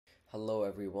Hello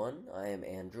everyone, I am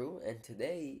Andrew, and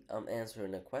today I'm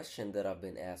answering a question that I've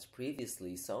been asked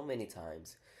previously so many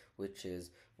times, which is,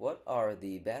 what are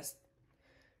the best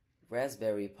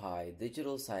Raspberry Pi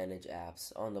digital signage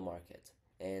apps on the market?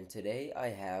 And today I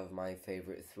have my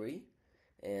favorite three,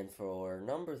 and for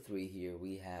number three here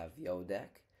we have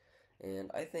Yodeck,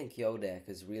 and I think Yodeck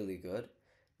is really good,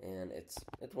 and it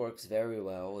works very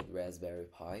well with Raspberry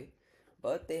Pi.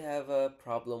 But they have a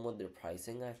problem with their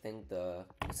pricing. I think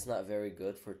it's not very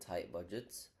good for tight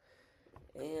budgets.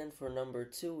 And for number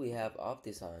two, we have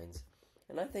OptiSigns.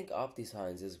 And I think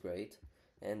OptiSigns is great.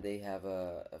 And they have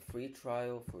a free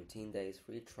trial, 14 days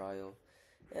free trial.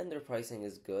 And their pricing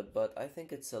is good, but I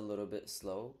think it's a little bit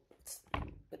slow.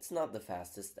 It's not the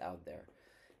fastest out there.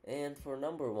 And for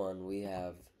number one, we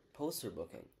have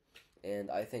posterbooking.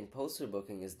 And I think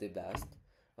posterbooking is the best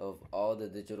of all the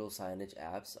digital signage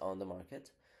apps on the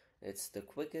market. It's the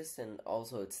quickest and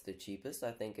also it's the cheapest.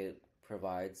 I think it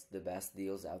provides the best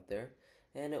deals out there,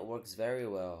 and it works very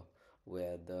well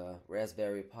with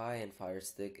Raspberry Pi and Fire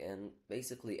Stick and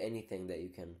basically anything that you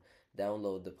can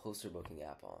download the posterbooking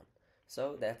app on.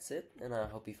 So that's it, and I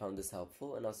hope you found this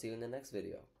helpful, and I'll see you in the next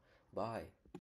video. Bye.